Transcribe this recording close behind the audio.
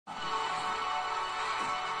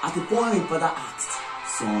At the point, father asked,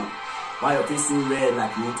 son, why your face so red like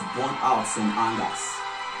you want to burn out some angers?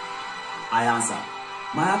 I answered,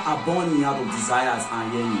 my heart are burning out of desires and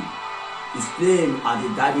yearning. His flame are the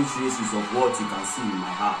guiding traces of what you can see in my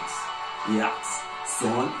heart. He asked,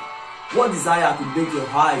 son, what desire could make your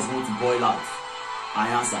eyes want to boil out? I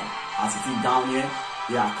answered, as it is down here,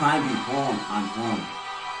 they are climbing on and on.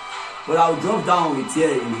 But I will drop down with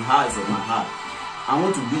tear in the eyes of my heart. I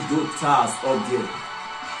want to reach those stars up there.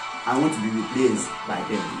 I want to be replaced by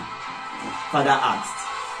them. Father asked,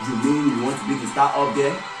 you mean you want to be the star up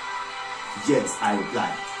there? Yes, I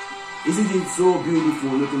replied. Isn't it so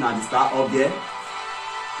beautiful looking at the star up there?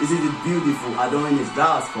 Isn't it beautiful adoring the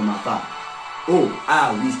stars from afar? Oh,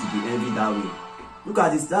 I wish to be envied that way. Look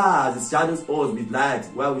at the stars, the shadows us with light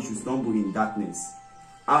while we should stumble in darkness.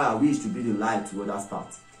 How I wish to be the light to others'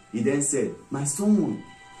 path. He then said, my son,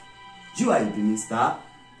 you are a beaming star.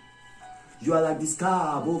 You are like the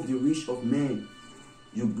sky above the reach of men.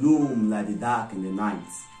 You gloom like the dark in the night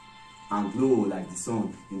and glow like the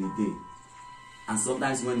sun in the day. And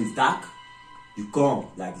sometimes when it's dark, you come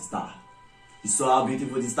like the star. You saw how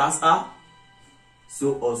beautiful the stars are?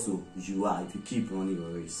 So also you are if you keep running your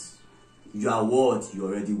race. You are what you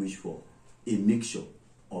already wish for, a mixture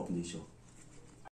of nature.